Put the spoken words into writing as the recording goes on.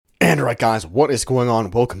Alright guys, what is going on?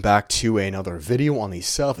 Welcome back to another video on the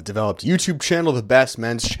Self-Developed YouTube channel, the best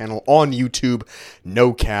men's channel on YouTube.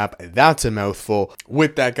 No cap, that's a mouthful.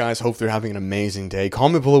 With that guys, hope you're having an amazing day.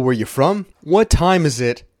 Comment below where you're from. What time is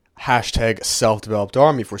it? Hashtag Self-Developed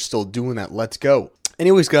Army. If we're still doing that, let's go.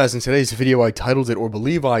 Anyways guys, in today's video I titled it, or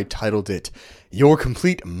believe I titled it, Your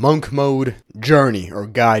Complete Monk Mode Journey or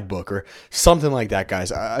Guidebook or something like that guys.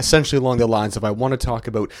 Essentially along the lines of I want to talk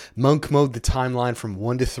about monk mode, the timeline from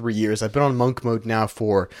 1 to 3 years. I've been on monk mode now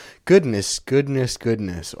for goodness. About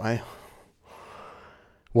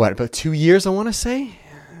 2 years I want to say?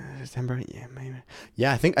 September, yeah, maybe.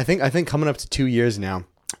 Yeah, I think coming up to 2 years now.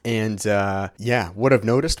 And what I've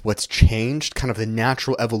noticed, what's changed, kind of the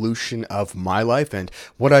natural evolution of my life and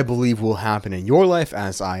what I believe will happen in your life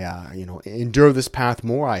as I, endure this path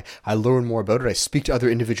more. I learn more about it. I speak to other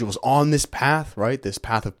individuals on this path, right? This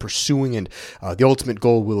path of pursuing, and the ultimate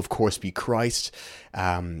goal will, of course, be Christ.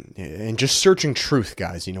 And just searching truth,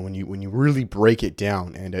 guys, when you really break it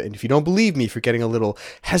down. And if you don't believe me, if you're getting a little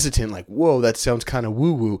hesitant, like, whoa, that sounds kind of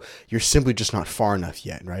woo-woo, you're simply just not far enough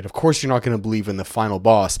yet, right? Of course, you're not going to believe in the final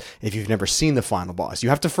boss if you've never seen the final boss. You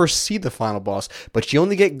have to first see the final boss, but you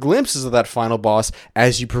only get glimpses of that final boss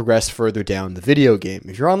as you progress further down the video game.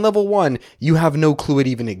 If you're on level 1, you have no clue it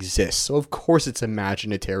even exists. So, of course, it's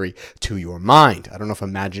imaginary to your mind. I don't know if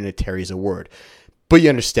imaginary is a word, but you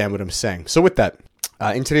understand what I'm saying. So with that,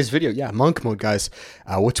 in today's video, monk mode, guys,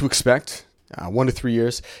 what to expect, 1 to 3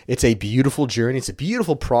 years. It's a beautiful journey. It's a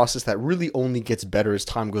beautiful process that really only gets better as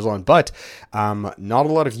time goes on. But not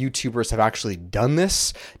a lot of YouTubers have actually done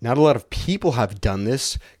this. Not a lot of people have done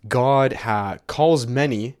this. God calls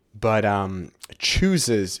many, but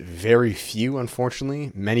chooses very few,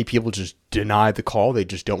 unfortunately. Many people just deny the call. They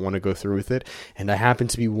just don't want to go through with it. And I happen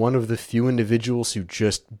to be one of the few individuals who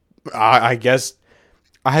just, I guess,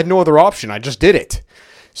 I had no other option. I just did it.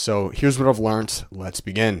 So here's what I've learned. Let's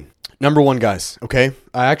begin. Number 1, guys, okay?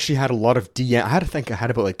 I actually had a lot of DM. I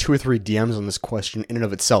had about like 2 or 3 DMs on this question in and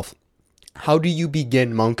of itself. How do you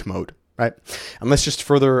begin monk mode, right? And let's just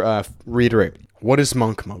further reiterate. What is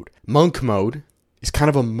monk mode? Monk mode is kind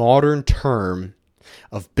of a modern term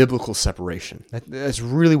of biblical separation. That's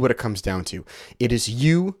really what it comes down to. It is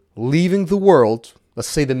you leaving the world, let's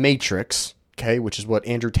say the Matrix, okay, which is what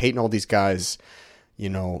Andrew Tate and all these guys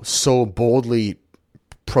so boldly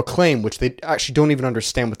proclaim, which they actually don't even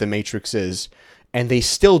understand what the Matrix is, and they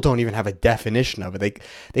still don't even have a definition of it.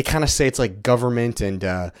 They kind of say it's like government and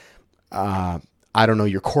I don't know,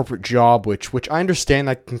 your corporate job, which I understand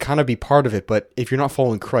that can kind of be part of it, but if you're not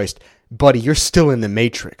following Christ, buddy, you're still in the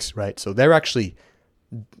Matrix, right? So they're actually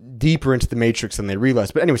deeper into the Matrix than they realize.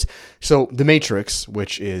 But anyways, so the Matrix,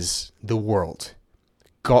 which is the world,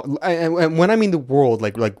 God, and when I mean the world,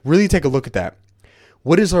 like really take a look at that.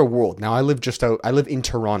 What is our world? Now, I live in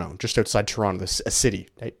Toronto, just outside Toronto, a city,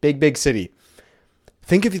 a big city.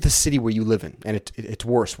 Think of the city where you live in, and it's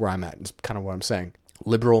worse where I'm at. It's kind of what I'm saying.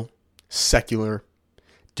 Liberal, secular,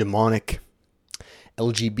 demonic,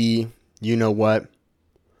 LGB, you know what,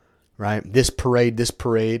 right? This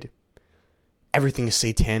parade. Everything is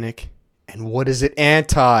satanic. And what is it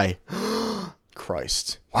anti?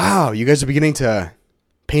 Christ. Wow, you guys are beginning to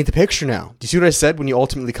paint the picture now. Do you see what I said when you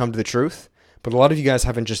ultimately come to the truth? But a lot of you guys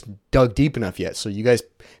haven't just dug deep enough yet. So you guys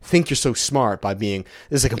think you're so smart by being,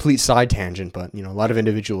 this is a complete side tangent, but a lot of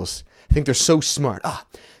individuals think they're so smart.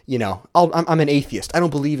 I'm an atheist. I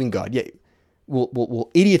don't believe in God. Yeah.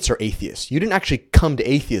 Well, idiots are atheists. You didn't actually come to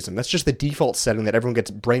atheism. That's just the default setting that everyone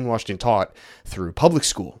gets brainwashed and taught through public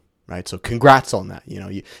school, right? So congrats on that.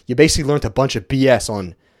 You basically learned a bunch of BS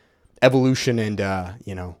on evolution and,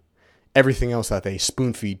 everything else that they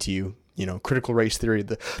spoon feed to you. Critical race theory,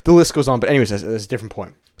 the list goes on. But anyways, that's a different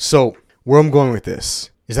point. So where I'm going with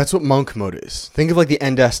this is that's what monk mode is. Think of like the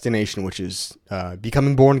end destination, which is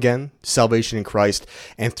becoming born again, salvation in Christ.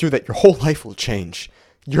 And through that, your whole life will change.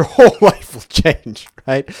 Your whole life will change,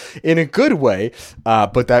 right? In a good way.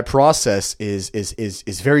 But that process is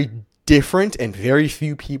very different, and very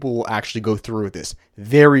few people will actually go through with this.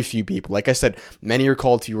 Very few people. Like I said, many are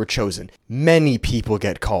called, few are chosen. Many people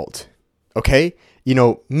get called. Okay?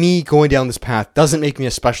 Me going down this path doesn't make me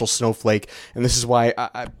a special snowflake, and this is why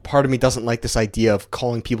part of me doesn't like this idea of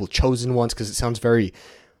calling people chosen ones, because it sounds very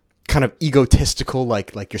kind of egotistical,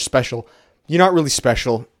 like you're special. You're not really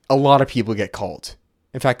special. A lot of people get called.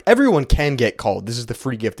 In fact, everyone can get called. This is the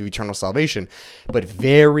free gift of eternal salvation. But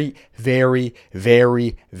very, very,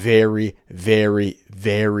 very, very, very,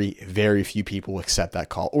 very, very few people accept that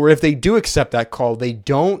call. Or if they do accept that call, they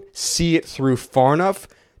don't see it through far enough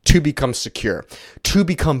to become secure, to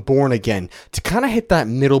become born again, to kind of hit that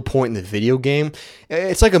middle point in the video game.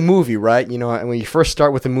 It's like a movie, right? You know, when you first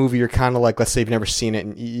start with a movie, you're kind of like, let's say you've never seen it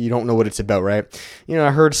and you don't know what it's about, right? You know, I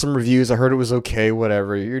heard some reviews, I heard it was okay,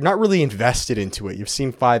 whatever. You're not really invested into it. You've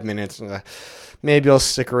seen 5 minutes, maybe I'll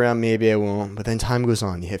stick around, maybe I won't. But then time goes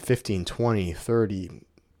on. You hit 15, 20, 30,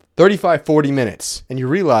 35, 40 minutes, and you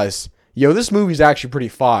realize, yo, this movie's actually pretty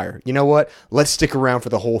fire. You know what? Let's stick around for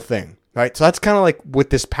the whole thing. Right, so that's kind of like with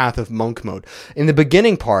this path of monk mode. In the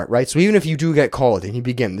beginning part, right, so even if you do get called and you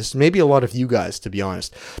begin, this may be a lot of you guys, to be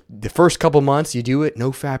honest. The first couple months you do it,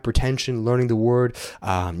 no fat pretension, learning the word,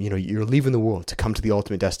 you're leaving the world to come to the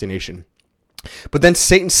ultimate destination. But then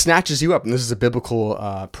Satan snatches you up, and this is a biblical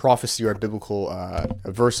prophecy or a biblical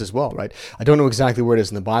verse as well, right? I don't know exactly where it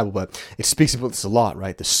is in the Bible, but it speaks about this a lot,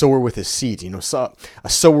 right? The sower with his seeds. You know, so a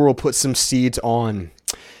sower will put some seeds on.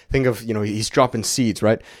 Think of, he's dropping seeds,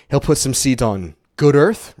 right? He'll put some seeds on good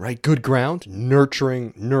earth, right? Good ground,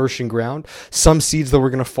 nourishing ground. Some seeds that were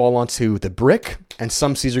going to fall onto the brick, and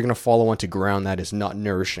some seeds are going to fall onto ground that is not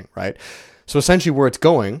nourishing, right? So essentially where it's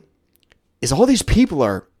going is all these people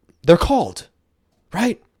they're called,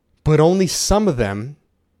 right? But only some of them,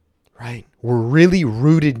 right, were really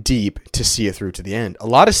rooted deep to see it through to the end. A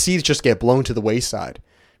lot of seeds just get blown to the wayside,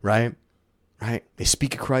 right? Right? They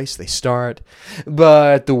speak of Christ, they start,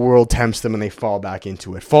 but the world tempts them and they fall back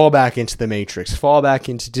into it, fall back into the matrix, fall back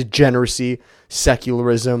into degeneracy,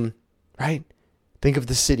 secularism, right? Think of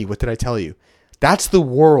the city. What did I tell you? That's the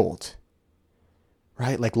world,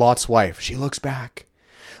 right? Like Lot's wife. She looks back.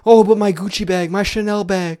 Oh, but my Gucci bag, my Chanel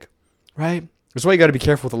bag, right? That's why you got to be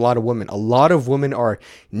careful with a lot of women. A lot of women are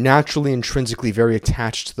naturally, intrinsically very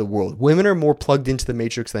attached to the world. Women are more plugged into the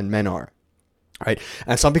matrix than men are. Right?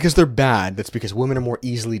 And it's not because they're bad. That's because women are more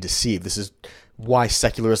easily deceived. This is why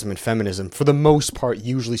secularism and feminism, for the most part,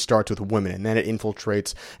 usually starts with women, and then it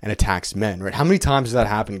infiltrates and attacks men. Right? How many times does that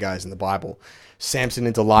happen, guys, in the Bible? Samson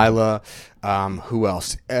and Delilah. Who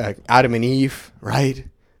else? Adam and Eve. Right?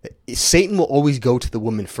 Satan will always go to the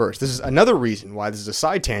woman first. This is another reason why, this is a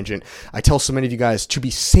side tangent, I tell so many of you guys to be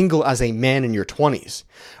single as a man in your 20s.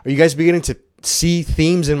 Are you guys beginning to see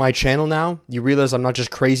themes in my channel now? You realize I'm not just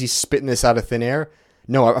crazy spitting this out of thin air.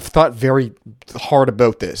 No, I've thought very hard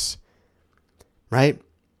about this, right?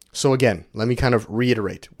 So again, let me kind of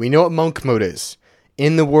reiterate. We know what monk mode is.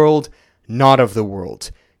 In the world, not of the world.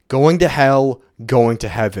 Going to hell, going to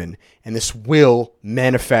heaven. And this will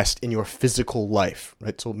manifest in your physical life,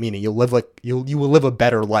 right? So meaning you will live a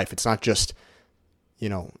better life. It's not just,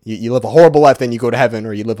 you live a horrible life, then you go to heaven,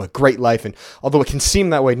 or you live a great life. And although it can seem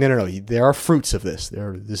that way, no. There are fruits of this.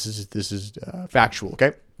 This is factual,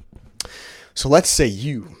 okay? So let's say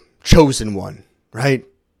you, chosen one, right?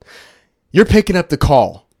 You're picking up the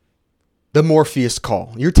call, the Morpheus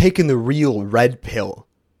call. You're taking the real red pill.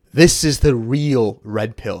 This is the real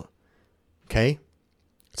red pill, okay?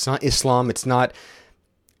 It's not Islam. It's not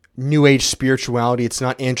New Age spirituality. It's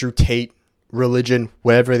not Andrew Tate religion,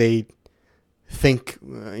 whatever they think,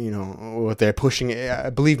 what they're pushing.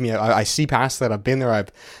 Believe me, I see past that. I've been there.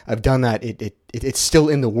 I've done that. It's still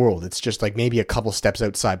in the world. It's just like maybe a couple steps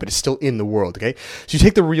outside, but it's still in the world. Okay, so you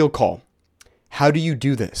take the real call. How do you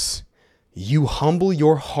do this? You humble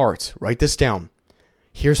your heart. Write this down.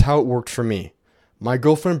 Here's how it worked for me. My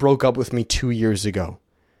girlfriend broke up with me 2 years ago.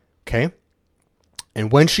 Okay, and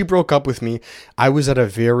when she broke up with me, I was at a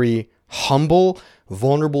very humble,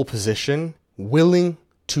 vulnerable position, willing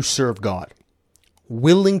to serve God.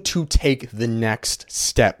 Willing to take the next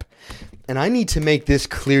step. And I need to make this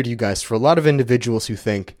clear to you guys, for a lot of individuals who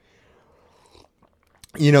think,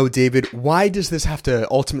 David, why does this have to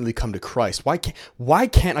ultimately come to Christ? Why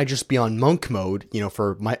can't I just be on monk mode,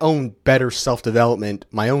 for my own better self-development,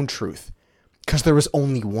 my own truth? Because there is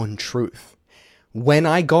only one truth. When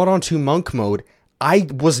I got onto monk mode, I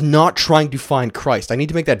was not trying to find Christ. I need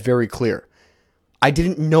to make that very clear. I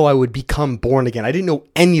didn't know I would become born again. I didn't know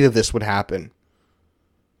any of this would happen.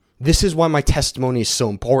 This is why my testimony is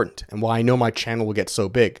so important and why I know my channel will get so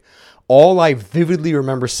big. All I vividly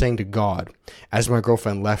remember saying to God as my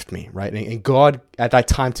girlfriend left me, right? And God at that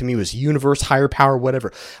time to me was universe, higher power,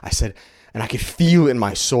 whatever. I said, and I could feel it in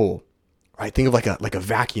my soul, right? Think of like a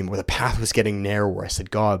vacuum where the path was getting narrower. I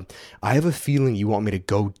said, God, I have a feeling you want me to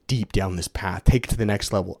go deep down this path, take it to the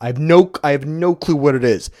next level. I have no clue what it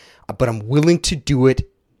is, but I'm willing to do it.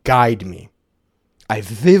 Guide me. I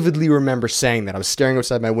vividly remember saying that. I was staring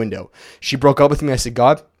outside my window. She broke up with me. I said,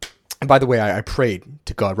 God, and by the way, I prayed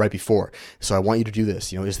to God right before. So I want you to do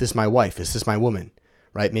this. Is this my wife? Is this my woman?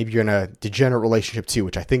 Right? Maybe you're in a degenerate relationship too,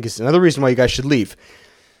 which I think is another reason why you guys should leave.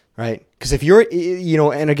 right? Because if you're,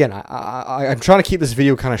 and again, I'm trying to keep this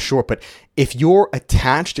video kind of short, but if you're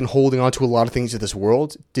attached and holding on to a lot of things of this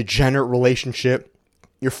world, degenerate relationship,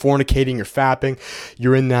 you're fornicating, you're fapping,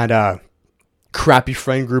 you're in that crappy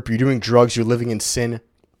friend group, you're doing drugs, you're living in sin,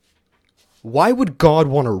 why would God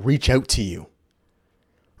want to reach out to you?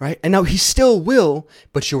 Right? And now he still will,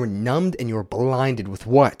 but you're numbed and you're blinded with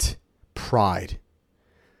what? Pride.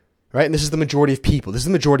 Right? And this is the majority of people. This is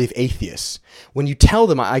the majority of atheists. When you tell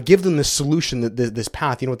them, I give them this solution, this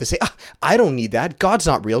path, you know what they say? I don't need that. God's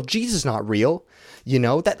not real. Jesus is not real.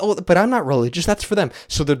 But I'm not religious. That's for them.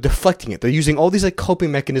 So they're deflecting it. They're using all these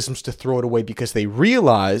coping mechanisms to throw it away because they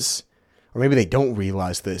realize, or maybe they don't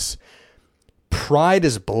realize this, pride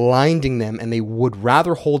is blinding them and they would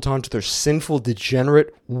rather hold on to their sinful,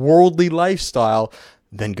 degenerate, worldly lifestyle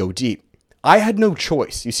than go deep. I had no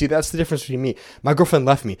choice. You see, that's the difference between me. My girlfriend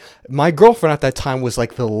left me. My girlfriend at that time was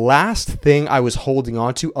like the last thing I was holding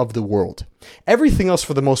on to of the world. Everything else,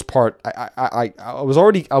 for the most part, I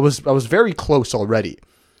was very close already,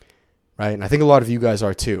 right? And I think a lot of you guys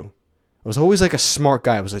are too. I was always like a smart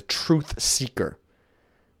guy. I was a truth seeker.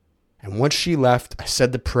 And once she left, I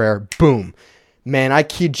said the prayer, boom. Man, I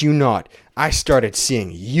kid you not. I started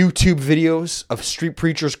seeing YouTube videos of street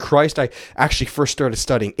preachers, Christ. I actually first started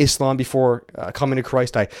studying Islam before coming to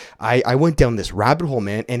Christ. I went down this rabbit hole,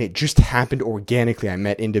 man, and it just happened organically. I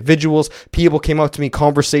met individuals. People came up to me.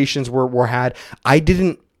 Conversations were had. I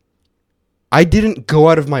didn't go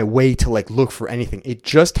out of my way to look for anything. It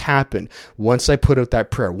just happened once I put out that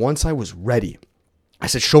prayer. Once I was ready, I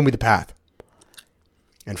said, show me the path.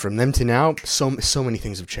 And from then to now, so many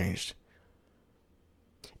things have changed.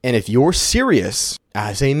 And if you're serious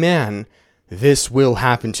as a man, this will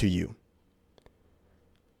happen to you.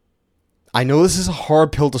 I know this is a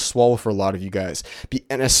hard pill to swallow for a lot of you guys.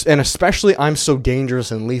 And especially I'm so dangerous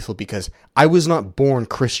and lethal because I was not born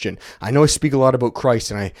Christian. I know I speak a lot about Christ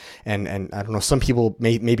and I don't know, some people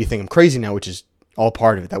maybe think I'm crazy now, which is all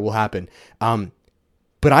part of it. That will happen.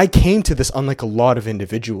 But I came to this unlike a lot of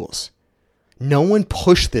individuals. No one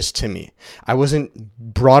pushed this to me. I wasn't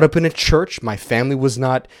brought up in a church. My family was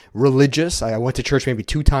not religious. I went to church maybe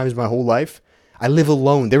 2 times my whole life. I live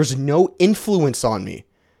alone. There was no influence on me.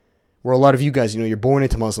 Where a lot of you guys, you're born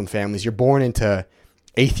into Muslim families. You're born into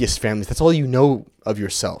atheist families. That's all you know of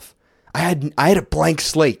yourself. I had a blank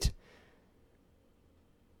slate.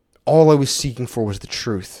 All I was seeking for was the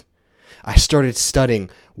truth. I started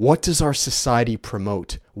studying, what does our society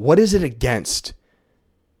promote? What is it against?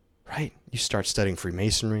 Right? You start studying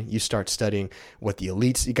Freemasonry. You start studying what the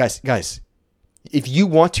elites... Guys, if you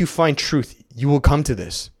want to find truth, you will come to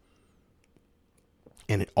this.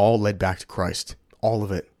 And it all led back to Christ. All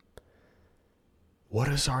of it. What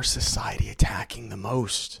is our society attacking the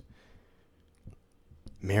most?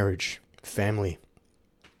 Marriage, family,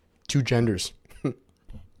 2 genders.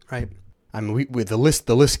 Right? I mean, the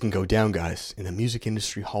list can go down, guys. In the music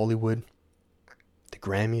industry, Hollywood, the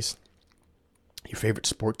Grammys, your favorite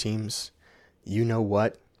sport teams, you know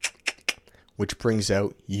what, which brings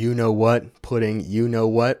out you know what, putting you know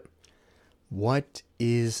what. What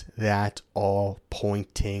is that all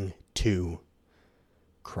pointing to?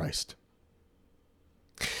 Christ.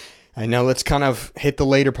 And now let's kind of hit the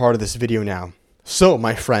later part of this video now. So,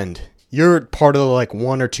 my friend, you're part of the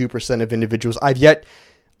 1 or 2% of individuals.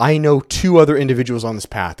 I know 2 other individuals on this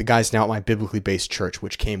path. The guy's now at my biblically based church,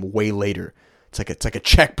 which came way later. It's like a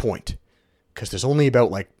checkpoint. Because there's only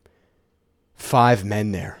about 5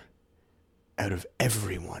 men there out of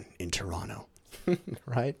everyone in Toronto,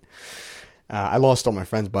 right? I lost all my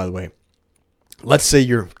friends, by the way. Let's say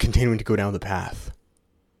you're continuing to go down the path.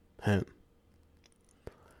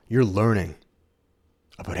 You're learning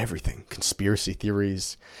about everything. Conspiracy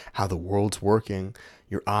theories, how the world's working.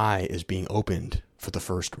 Your eye is being opened for the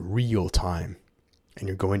first real time. And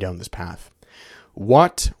you're going down this path.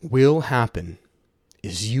 What will happen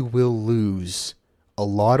is you will lose a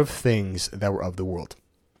lot of things that were of the world.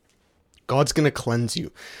 God's going to cleanse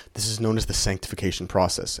you. This is known as the sanctification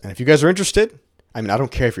process. And if you guys are interested, I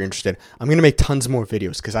don't care if you're interested. I'm going to make tons more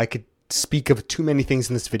videos because I could speak of too many things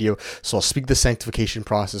in this video. So I'll speak the sanctification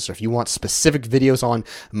process. Or if you want specific videos on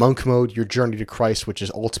monk mode, your journey to Christ, which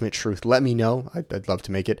is ultimate truth, let me know. I'd love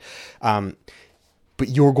to make it. But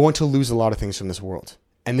you're going to lose a lot of things from this world.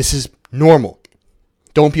 And this is normal.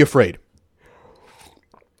 Don't be afraid.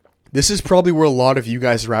 This is probably where a lot of you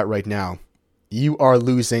guys are at right now. You are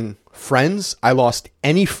losing friends. I lost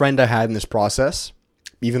any friend I had in this process.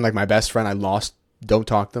 Even my best friend I lost. Don't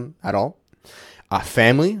talk to them at all.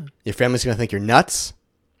 Family. Your family's going to think you're nuts.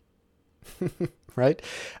 Right?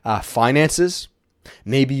 Finances.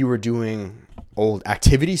 Maybe you were doing old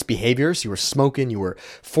activities, behaviors. You were smoking, you were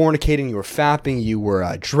fornicating, you were fapping, you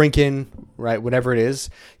were drinking, right? Whatever it is,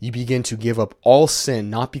 you begin to give up all sin,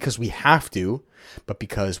 not because we have to, but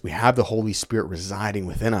because we have the Holy Spirit residing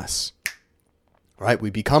within us, right? We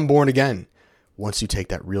become born again once you take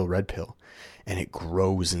that real red pill, and it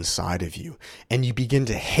grows inside of you. And you begin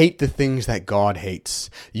to hate the things that God hates.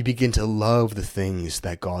 You begin to love the things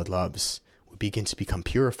that God loves. We begin to become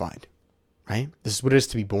purified. Right? This is what it is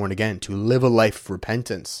to be born again, to live a life of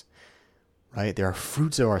repentance, right? There are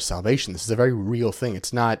fruits of our salvation. This is a very real thing.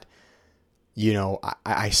 It's not,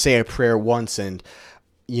 I say a prayer once and,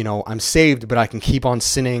 I'm saved, but I can keep on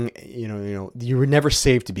sinning. You were never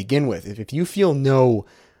saved to begin with. If you feel no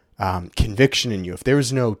conviction in you, if there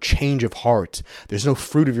is no change of heart, there's no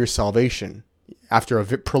fruit of your salvation after a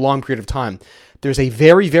prolonged period of time, there's a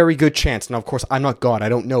very, very good chance. Now, of course, I'm not God. I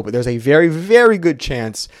don't know. But there's a very, very good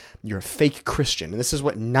chance you're a fake Christian. And this is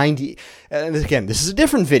what and again, this is a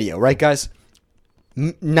different video, right, guys?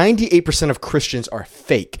 98% of Christians are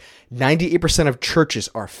fake. 98% of churches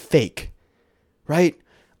are fake, right?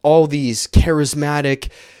 All these charismatic,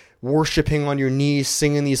 worshiping on your knees,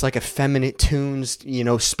 singing these like effeminate tunes,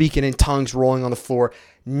 speaking in tongues, rolling on the floor.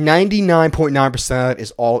 99.9%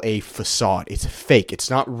 is all a facade. It's fake.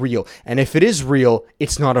 It's not real. And if it is real,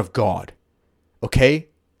 it's not of God. Okay?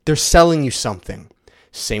 They're selling you something.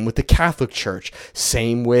 Same with the Catholic Church.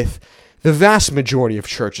 Same with the vast majority of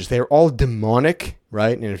churches. They're all demonic,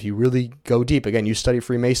 right? And if you really go deep, again, you study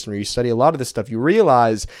Freemasonry, you study a lot of this stuff, you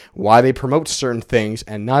realize why they promote certain things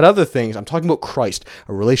and not other things. I'm talking about Christ,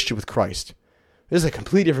 a relationship with Christ. This is a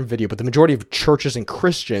completely different video, but the majority of churches and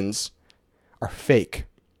Christians are fake.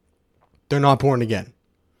 They're not born again.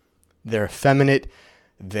 They're effeminate.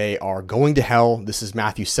 They are going to hell. This is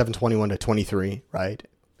Matthew 7:21-23, right?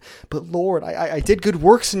 But Lord, I did good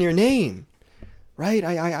works in your name, right?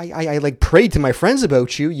 I like prayed to my friends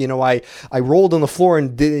about you. I rolled on the floor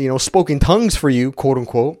and did, spoke in tongues for you, quote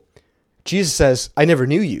unquote. Jesus says, I never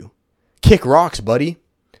knew you. Kick rocks, buddy.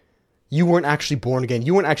 You weren't actually born again.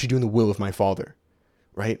 You weren't actually doing the will of my Father,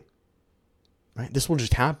 right? Right? This will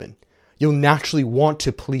just happen. You'll naturally want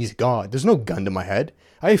to please God. There's no gun to my head.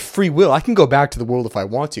 I have free will. I can go back to the world if I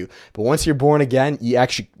want to. But once you're born again,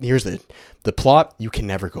 here's the plot, you can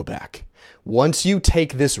never go back. Once you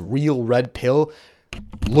take this real red pill,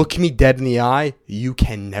 look me dead in the eye, you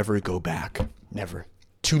can never go back. Never.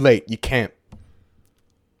 Too late. You can't.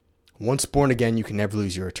 Once born again, you can never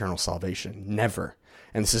lose your eternal salvation. Never.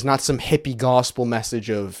 And this is not some hippie gospel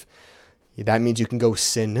message of, that means you can go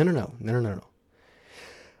sin. No.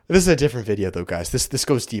 This is a different video, though, guys. This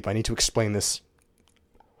goes deep. I need to explain this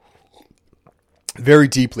very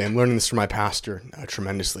deeply. I'm learning this from my pastor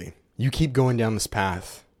tremendously. You keep going down this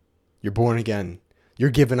path. You're born again. You're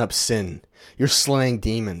giving up sin. You're slaying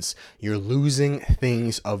demons. You're losing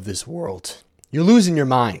things of this world. You're losing your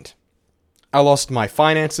mind. I lost my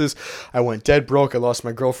finances. I went dead broke. I lost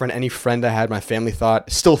my girlfriend. Any friend I had, my family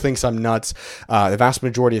still thinks I'm nuts. The vast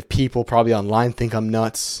majority of people probably online think I'm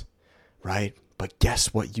nuts, right? But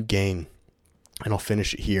guess what you gain? And I'll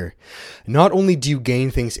finish it here. Not only do you gain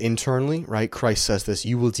things internally, right? Christ says this,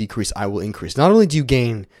 you will decrease, I will increase. Not only do you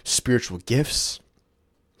gain spiritual gifts,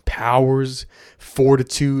 powers,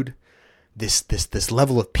 fortitude, this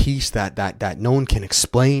level of peace that no one can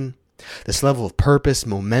explain, this level of purpose,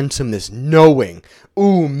 momentum, this knowing.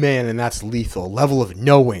 Ooh, man, and that's lethal. Level of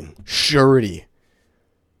knowing, surety.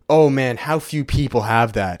 Oh, man, how few people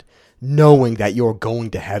have that. Knowing that you're going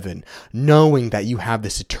to heaven, knowing that you have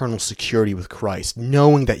this eternal security with Christ,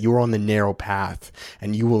 knowing that you're on the narrow path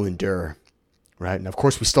and you will endure, right? And of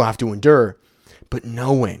course, we still have to endure, but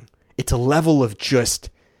knowing, it's a level of just,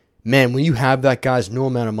 man, when you have that, guys, no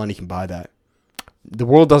amount of money can buy that. The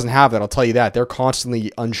world doesn't have that, I'll tell you that. They're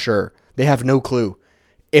constantly unsure. They have no clue.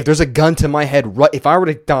 If there's a gun to my head, if I were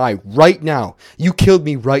to die right now, you killed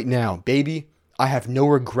me right now, baby, I have no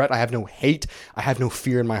regret. I have no hate. I have no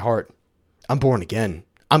fear in my heart. I'm born again.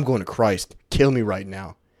 I'm going to Christ. Kill me right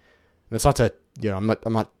now. That's not to, I'm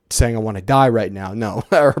not saying I want to die right now. No,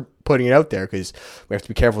 or putting it out there because we have to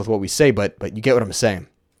be careful with what we say, but you get what I'm saying.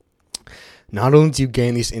 Not only do you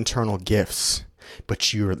gain these internal gifts,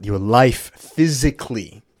 but your life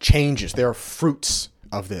physically changes. There are fruits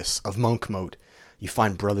of this, of monk mode. You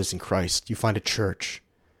find brothers in Christ. You find a church,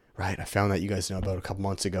 right? I found that you guys know about a couple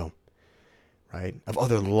months ago. Right? Of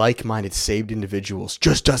other like-minded saved individuals,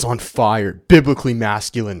 just as on fire, biblically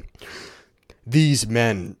masculine. These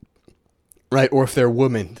men right? Or if they're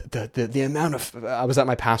women, the amount of, I was at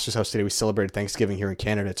my pastor's house today. We celebrated Thanksgiving here in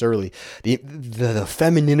Canada. It's early. The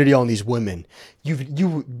femininity on these women,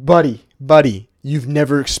 buddy, you've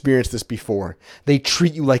never experienced this before. They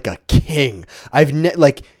treat you like a king.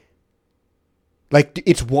 Like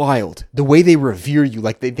it's wild the way they revere you.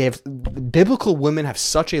 Like they have, biblical women have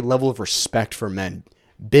such a level of respect for men.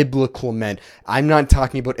 Biblical men. I'm not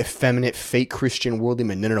talking about effeminate, fake Christian, worldly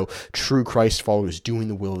men. No. True Christ followers doing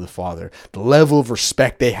the will of the Father. The level of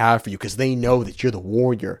respect they have for you because they know that you're the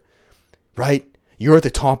warrior, right? You're at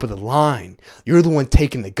the top of the line. You're the one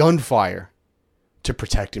taking the gunfire to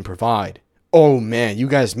protect and provide. Oh man, you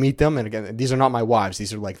guys meet them, and again, these are not my wives.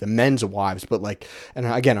 These are like the men's wives, but like, and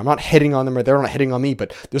again, I'm not hitting on them or they're not hitting on me,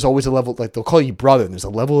 but there's always a level, like they'll call you brother, and there's a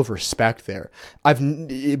level of respect there.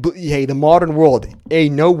 Hey, the modern world,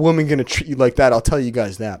 ain't no woman gonna treat you like that. I'll tell you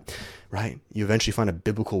guys that, right? You eventually find a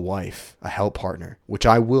biblical wife, a help partner, which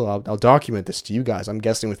I will. I'll document this to you guys. I'm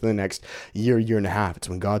guessing within the next year and a half. It's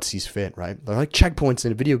when God sees fit, right? They're like checkpoints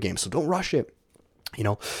in a video game, so don't rush it.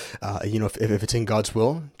 If it's in God's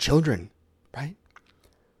will, children.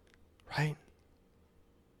 Right?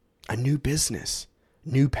 A new business,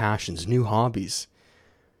 new passions, new hobbies.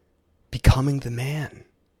 Becoming the man.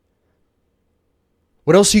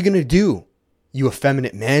 What else are you going to do? You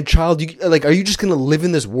effeminate man child? Are you just going to live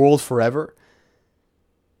in this world forever?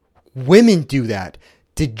 Women do that.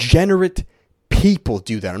 Degenerate people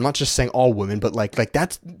do that. I'm not just saying all women, but like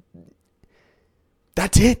that's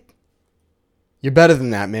it. You're better than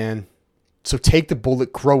that, man. So take the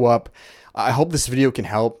bullet, grow up. I hope this video can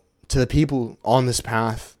help. To the people on this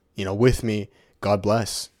path, with me, God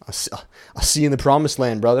bless. I'll see you in the promised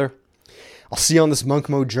land, brother. I'll see you on this monk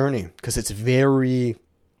mode journey because it's very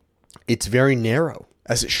narrow,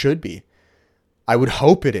 as it should be. I would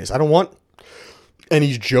hope it is. I don't want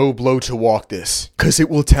any Joe Blow to walk this because it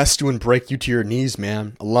will test you and break you to your knees,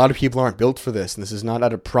 man. A lot of people aren't built for this, and this is not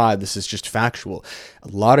out of pride. This is just factual. A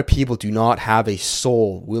lot of people do not have a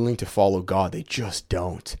soul willing to follow God. They just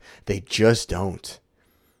don't.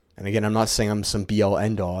 And again, I'm not saying I'm some be-all,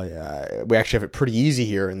 end-all. We actually have it pretty easy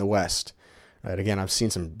here in the West. Right? Again, I've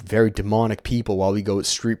seen some very demonic people while we go at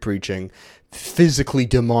street preaching. Physically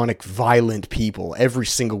demonic, violent people every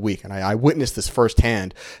single week. And I witnessed this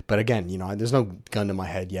firsthand. But again, there's no gun to my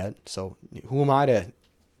head yet. So who am I to,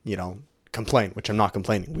 complain, which I'm not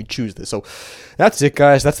complaining. We choose this. So that's it,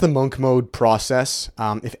 guys. That's the monk mode process.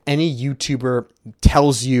 If any YouTuber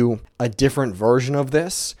tells you a different version of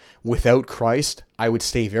this without Christ, I would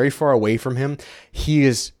stay very far away from him. He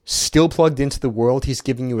is still plugged into the world. He's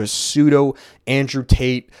giving you a pseudo Andrew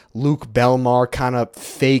Tate, Luke Belmar kind of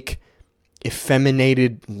fake,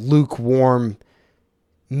 effeminated, lukewarm,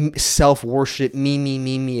 self-worship,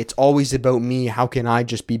 me. It's always about me. How can I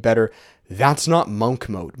just be better? That's not monk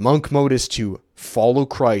mode. Monk mode is to follow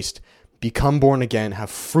Christ, become born again, have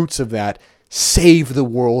fruits of that, save the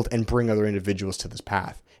world, and bring other individuals to this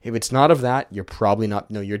path. If it's not of that, you're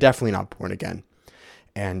definitely not born again.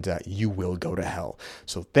 And you will go to hell.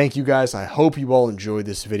 So thank you guys. I hope you all enjoyed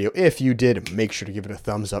this video. If you did, make sure to give it a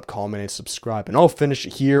thumbs up, comment, and subscribe. And I'll finish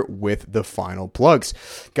here with the final plugs.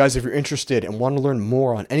 Guys, if you're interested and want to learn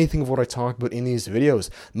more on anything of what I talk about in these videos,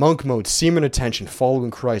 monk mode, semen attention,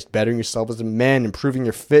 following Christ, bettering yourself as a man, improving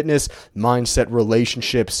your fitness, mindset,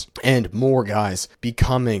 relationships, and more, guys,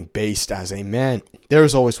 becoming based as a man.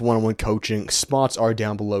 There's always one-on-one coaching. Spots are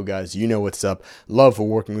down below, guys. You know what's up. Love for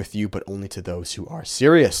working with you, but only to those who are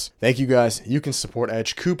serious. Thank you, guys. You can support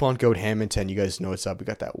Edge. Coupon code Hammond10. You guys know what's up. We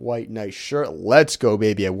got that white, nice shirt. Let's go,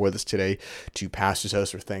 baby. I wore this today to Pastor's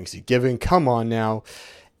House for Thanksgiving. Come on now.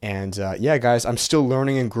 And yeah, guys, I'm still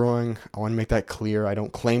learning and growing. I want to make that clear. I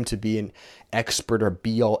don't claim to be an expert or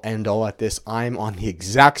be-all, end-all at this. I'm on the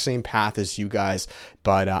exact same path as you guys,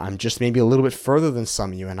 but I'm just maybe a little bit further than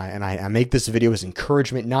some of you. And I make this video as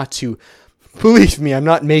encouragement, not to, believe me, I'm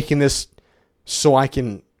not making this so I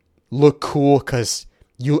can look cool, because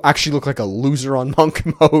you actually look like a loser on monk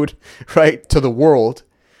mode, right, to the world.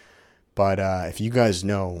 But if you guys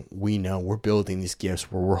know, we know we're building these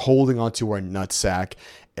gifts where we're holding onto our nutsack,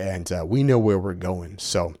 and we know where we're going.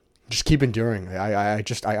 So just keep enduring.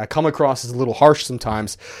 I come across as a little harsh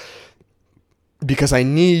sometimes because I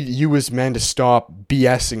need you as men to stop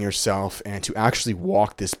BSing yourself and to actually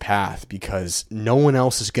walk this path, because no one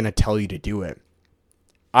else is going to tell you to do it.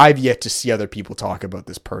 I've yet to see other people talk about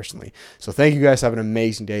this personally. So thank you guys. Have an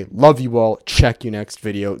amazing day. Love you all. Check you next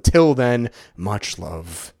video. Till then, much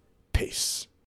love. Peace.